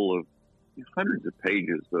full of hundreds of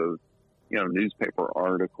pages of, you know, newspaper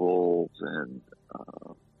articles and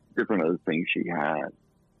different other things she had.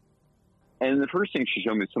 And the first thing she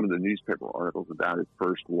showed me was some of the newspaper articles about his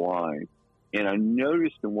first wife. And I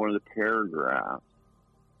noticed in one of the paragraphs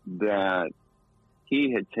that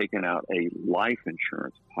he had taken out a life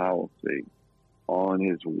insurance policy on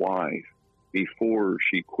his wife before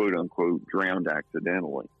she, quote unquote, drowned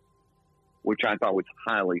accidentally, which I thought was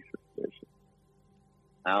highly suspicious.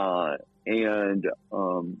 And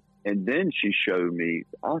then she showed me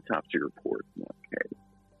the autopsy reports in that case.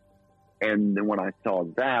 And then when I saw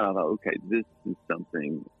that, I thought, okay, this is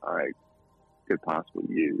something I could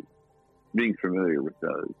possibly use, being familiar with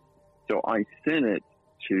those. So I sent it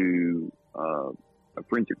to a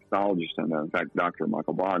forensic pathologist I know. In fact, Dr.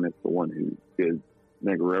 Michael Bodnick's the one who did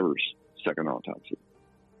Medgar Evers' second autopsy.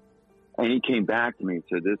 And he came back to me and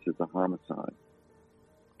said, this is a homicide.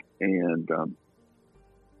 And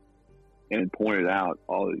pointed out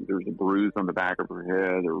there was a bruise on the back of her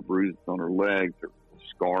head, there were bruises on her legs, there was a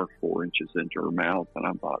scar 4 inches into her mouth. And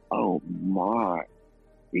I thought, oh my,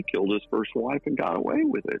 he killed his first wife and got away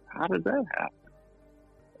with it. How did that happen?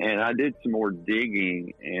 And I did some more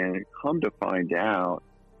digging, and come to find out,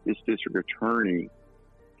 this district attorney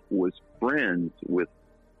was friends with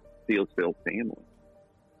Fieldsville's family.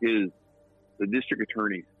 The district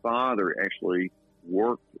attorney's father actually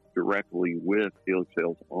worked directly with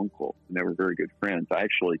Fieldsville's uncle, and they were very good friends. I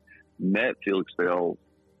actually met Fieldsville's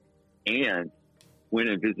aunt, went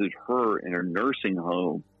and visited her in her nursing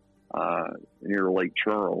home near Lake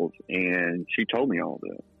Charles, and she told me all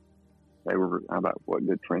this. They were about what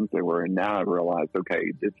good friends they were, and now I realized,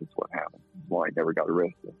 okay, this is what happened. This is why I never got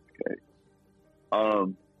arrested in this case.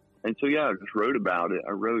 And so, yeah, I just wrote about it.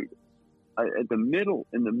 In the middle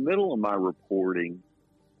of my reporting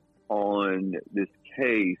on this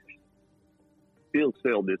case,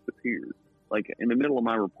 Fieldsville disappeared. Like, in the middle of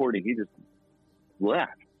my reporting, he just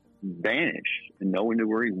left, vanished, and no one knew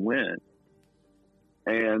where he went.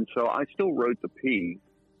 And so I still wrote the piece,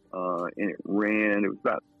 and it was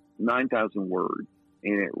about 9,000 words,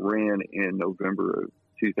 and it ran in November of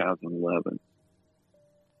 2011.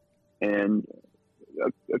 And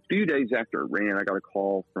a few days after it ran, I got a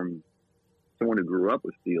call from someone who grew up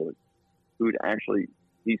with Felix,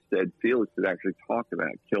 he said Felix had actually talked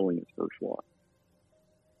about killing his first wife.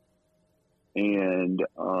 And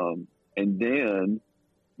then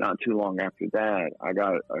not too long after that, I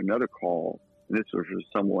got another call, and this was from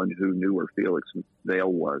someone who knew where Felix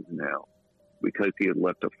Vale was now, because he had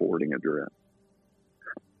left a forwarding address.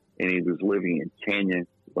 And he was living in Canyon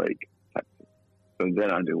Lake, Texas. So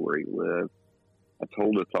then I knew where he lived. I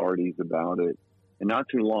told authorities about it. And not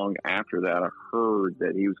too long after that, I heard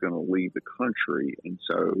that he was going to leave the country. And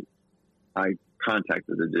so I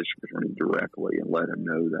contacted the district attorney directly and let him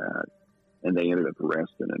know that. And they ended up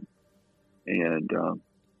arresting him. And,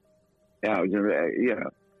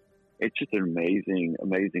 it's just an amazing,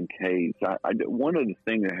 amazing case. One of the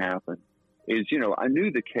things that happened is, I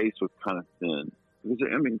knew the case was kind of thin. This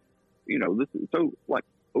is so like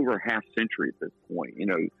over a half century at this point.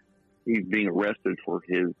 He's being arrested for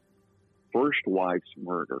his first wife's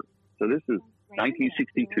murder. So this is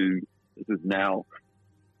 1962. This is now,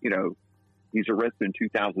 he's arrested in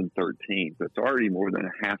 2013. So it's already more than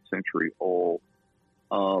a half century old.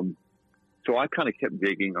 So I kind of kept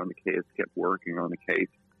digging on the case, kept working on the case,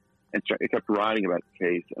 and I kept writing about the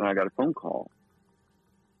case. And I got a phone call.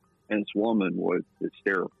 And this woman was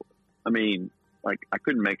hysterical. I mean, like, I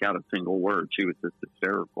couldn't make out a single word. She was just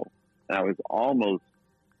hysterical. And I was almost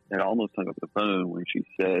hung up the phone when she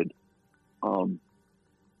said,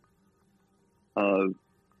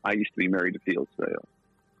 I used to be married to Fieldsville.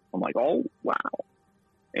 I'm like, oh, wow.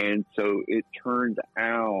 And so it turned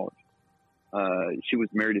out she was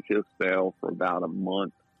married to Fieldsville for about a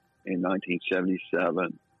month in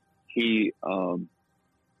 1977. She was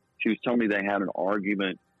telling me they had an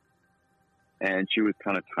argument, and she was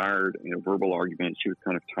kind of tired, verbal argument. She was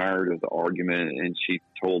kind of tired of the argument, and she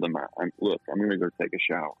told him, look, I'm going to go take a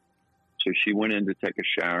shower. So she went in to take a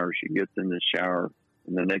shower. She gets in the shower,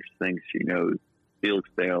 and the next thing she knows,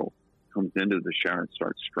 Fieldsville comes into the shower and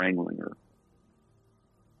starts strangling her.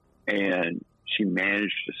 And she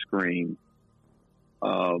managed to scream.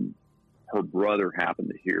 Her brother happened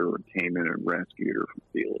to hear her and came in and rescued her from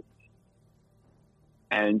Felix.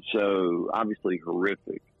 And so, obviously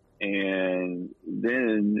horrific. And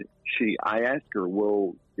then I asked her,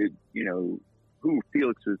 well, who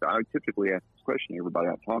Felix is? I typically ask this question to everybody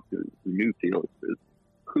I talk to who knew Felix is,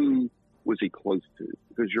 who was he close to?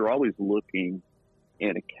 Because you're always looking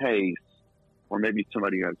in a case, or maybe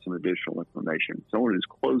somebody had some additional information. Someone who's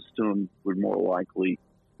close to him would more likely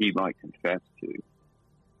he might confess to.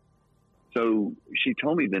 So she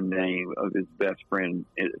told me the name of his best friend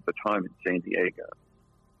at the time in San Diego.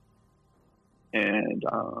 And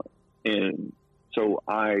so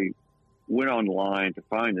I went online to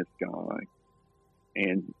find this guy,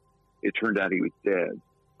 and it turned out he was dead.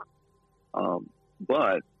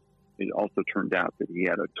 But it also turned out that he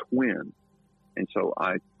had a twin. And so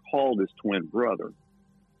I called his twin brother.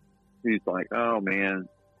 He's like, oh man,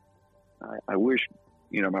 I wish,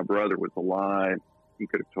 my brother was alive. He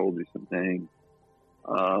could have told you some things.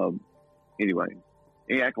 Anyway,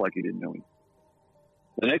 He acted like he didn't know me.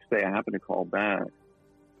 The next day, I happened to call back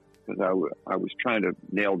because I was trying to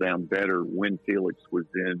nail down better when Felix was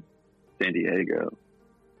in San Diego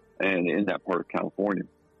and in that part of California.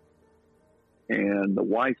 And the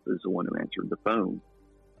wife is the one who answered the phone.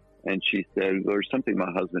 And she said, there's something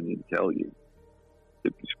my husband didn't tell you.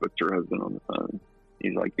 She spoke to her husband on the phone.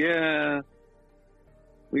 He's like, yeah,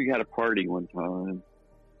 we had a party one time,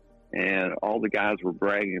 and all the guys were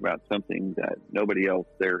bragging about something that nobody else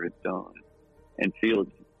there had done. And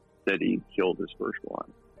Felix said he killed his first wife.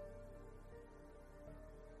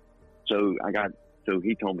 So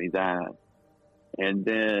he told me that. And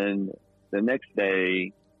then the next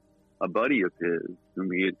day, a buddy of his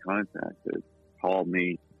whom he had contacted called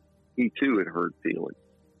me. He too had heard Felix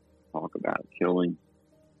talk about killing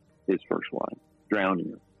his first wife,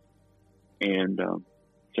 drowning her. And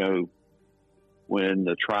so when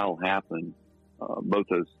the trial happened, both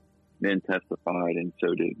those men testified, and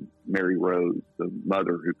so did Mary Rose, the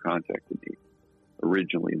mother who contacted me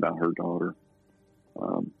originally about her daughter,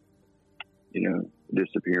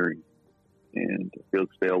 disappearing. And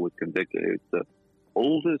Felix Vail was convicted. It's the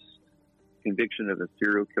oldest conviction of a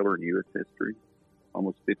serial killer in U.S. history,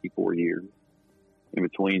 almost 54 years in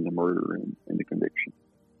between the murder and the conviction.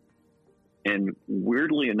 And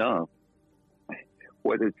weirdly enough,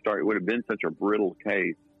 what would have been such a brittle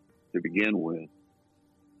case to begin with,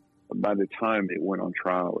 by the time it went on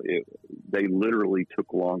trial, they literally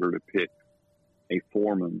took longer to pick a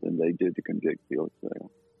foreman than they did to convict Felix Vail.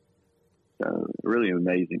 So, really an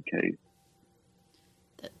amazing case.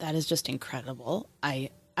 That is just incredible. I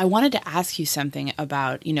wanted to ask you something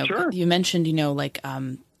about, Sure. You mentioned,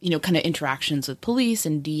 kind of interactions with police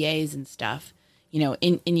and DAs and stuff,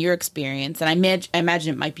 in your experience, and I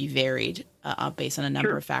imagine it might be varied based on a number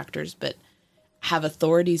Sure. of factors, but have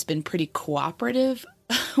authorities been pretty cooperative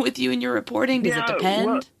with you in your reporting? Does it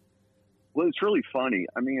depend? Well, it's really funny.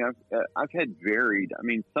 I mean, I've had varied. I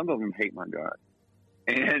mean, some of them hate my guts.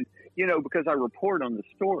 And, because I report on the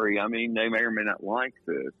story, I mean, they may or may not like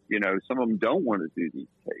this. Some of them don't want to do these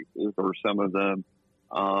cases, or some of them,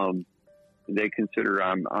 they consider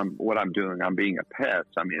what I'm doing, I'm being a pest.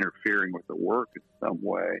 I'm interfering with the work in some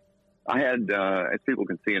way. I had, as people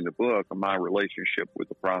can see in the book, my relationship with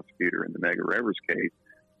the prosecutor in the Medgar Evers case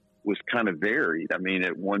was kind of varied. I mean,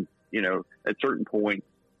 at certain points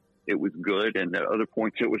it was good, and at other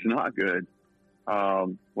points it was not good.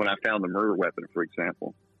 When I found the murder weapon, for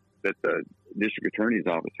example, that the district attorney's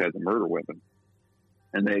office had the murder weapon,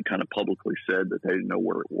 and they kind of publicly said that they didn't know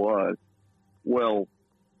where it was. Well,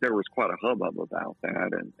 there was quite a hubbub about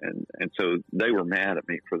that, and so they were mad at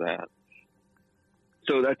me for that.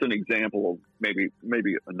 So that's an example of maybe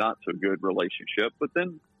a not so good relationship. But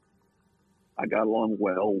then I got along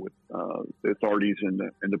well with the authorities in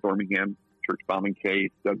the Birmingham church bombing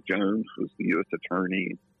case. Doug Jones was the U.S.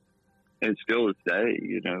 attorney, and still this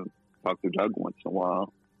day, talk to Doug once in a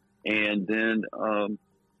while. And then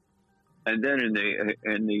in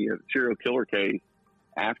the serial killer case,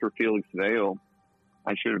 after Felix Vail,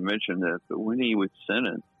 I should have mentioned this, but when he was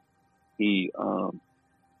sentenced, he all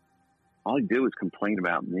he did was complain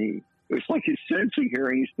about me. It was like his sentencing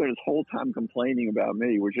hearing. He spent his whole time complaining about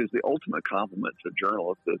me, which is the ultimate compliment to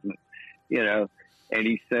journalists, isn't it? And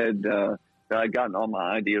he said that I'd gotten all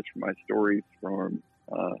my ideas for my stories from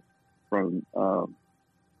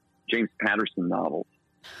James Patterson novels.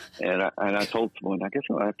 And I told someone, I guess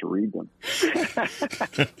I'll have to read them.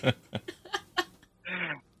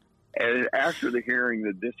 And after the hearing,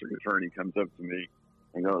 the district attorney comes up to me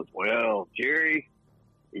and goes, well, Jerry,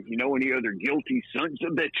 if you know any other guilty sons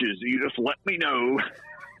of bitches, you just let me know.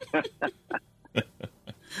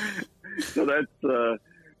 So that's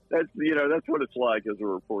what it's like as a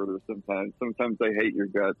reporter. Sometimes they hate your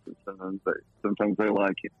guts, and sometimes they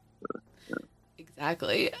like you. So, yeah.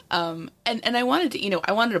 Exactly. And I wanted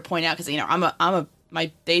to point out, because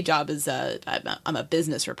my day job is I'm a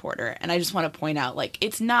business reporter, and I just want to point out,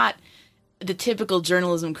 it's not the typical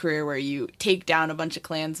journalism career where you take down a bunch of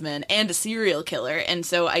Klansmen and a serial killer. And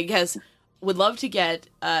so I guess would love to get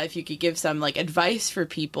if you could give some advice for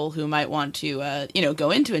people who might want to go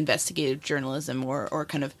into investigative journalism or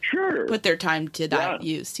kind of Sure. put their time to that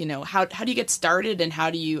use. How do you get started, and how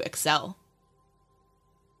do you excel?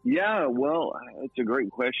 Yeah, well, it's a great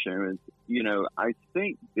question. I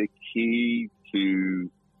think the key to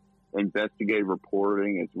investigative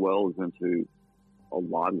reporting, as well as into a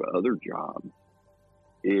lot of other jobs,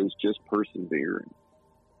 is just persevering.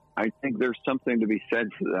 I think there's something to be said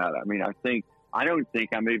for that. I mean, I don't think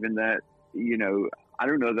I'm even that, I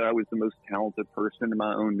don't know that I was the most talented person in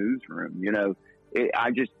my own newsroom.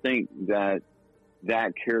 I just think that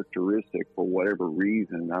that characteristic for whatever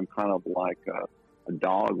reason. I'm kind of like a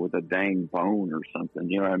dog with a dang bone or something.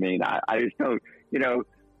 You know what I mean? I just don't,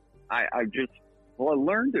 I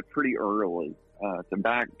learned it pretty early. To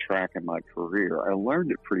backtrack in my career, I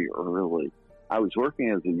learned it pretty early. I was working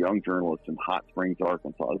as a young journalist in Hot Springs,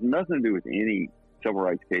 Arkansas. It has nothing to do with any civil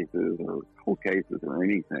rights cases or cold cases or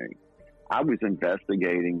anything. I was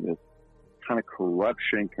investigating this kind of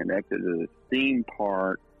corruption connected to this theme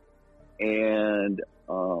park, and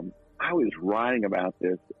I was writing about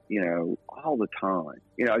this, all the time.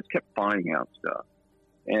 I just kept finding out stuff,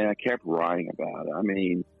 and I kept writing about it. I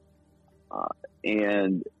mean,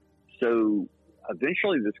 and so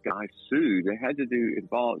eventually this guy sued. It had to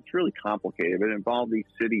it's really complicated. It involved these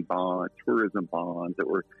city bonds, tourism bonds that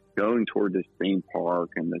were going toward this theme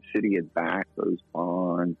park, and the city had backed those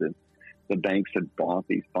bonds, and the banks had bought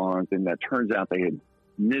these bonds, and that turns out they had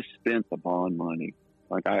misspent the bond money.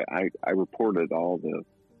 Like I reported all this.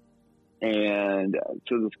 And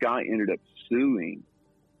so this guy ended up suing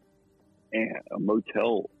a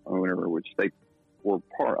motel owner, which they were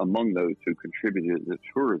among those who contributed to the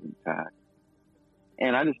tourism tax.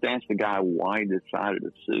 And I just asked the guy why he decided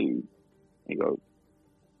to sue. He goes,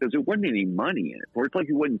 because there wasn't any money in it. Or it's like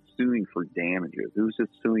he wasn't suing for damages. He was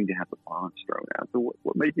just suing to have the bonds thrown out. So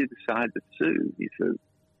what made you decide to sue? He says,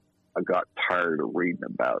 I got tired of reading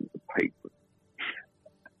about it in the paper.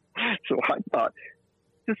 So I thought,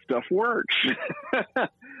 this stuff works. I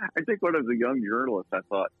think when I was a young journalist, I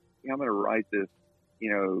thought, I'm going to write this,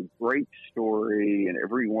 great story, and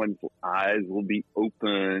everyone's eyes will be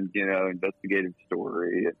opened, investigative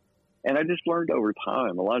story. And I just learned over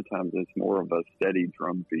time, a lot of times it's more of a steady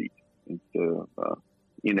drumbeat instead of,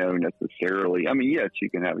 necessarily. I mean, yes, you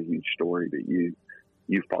can have a huge story, but you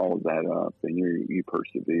follow that up and you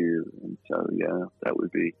persevere. And so, yeah, that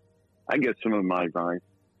would be, I guess, some of my advice.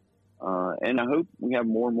 And I hope we have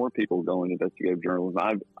more and more people going investigative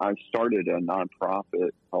journalism. I've started a nonprofit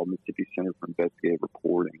called Mississippi Center for Investigative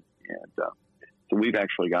Reporting. And so we've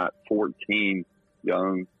actually got 14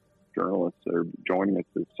 young journalists that are joining us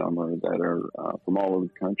this summer that are from all over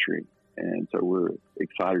the country. And so we're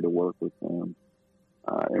excited to work with them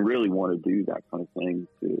and really want to do that kind of thing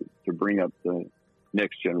to bring up the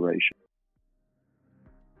next generation.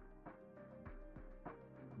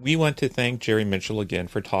 We want to thank Jerry Mitchell again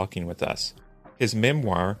for talking with us. His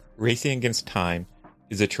memoir, Racing Against Time,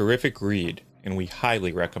 is a terrific read, and we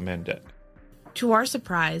highly recommend it. To our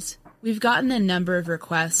surprise, we've gotten a number of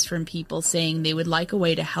requests from people saying they would like a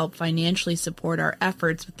way to help financially support our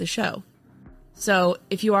efforts with the show. So,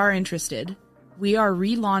 if you are interested, we are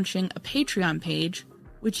relaunching a Patreon page,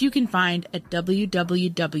 which you can find at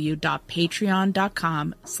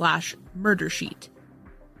www.patreon.com/murdersheet.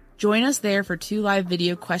 Join us there for 2 live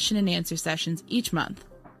video question and answer sessions each month.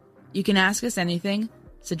 You can ask us anything,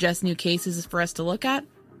 suggest new cases for us to look at,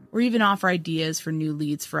 or even offer ideas for new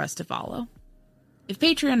leads for us to follow. If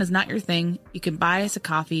Patreon is not your thing, you can buy us a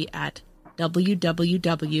coffee at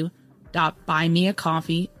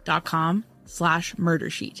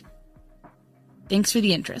www.buymeacoffee.com/murdersheet. Thanks for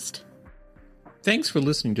the interest. Thanks for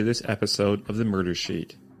listening to this episode of The Murder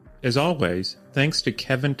Sheet. As always, thanks to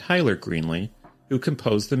Kevin Tyler Greenlee, who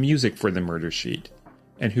composed the music for The Murder Sheet,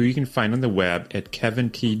 and who you can find on the web at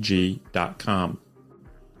kevintg.com.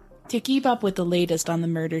 To keep up with the latest on The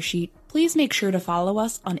Murder Sheet, please make sure to follow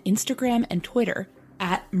us on Instagram and Twitter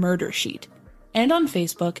at Murder Sheet, and on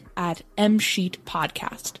Facebook at MSheet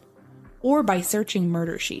Podcast, or by searching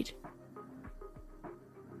Murder Sheet.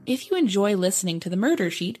 If you enjoy listening to The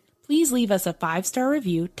Murder Sheet, please leave us a 5-star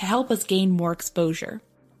review to help us gain more exposure.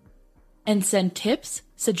 And send tips,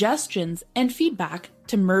 suggestions, and feedback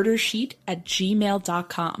to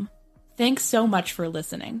murdersheet@gmail.com. Thanks so much for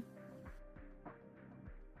listening.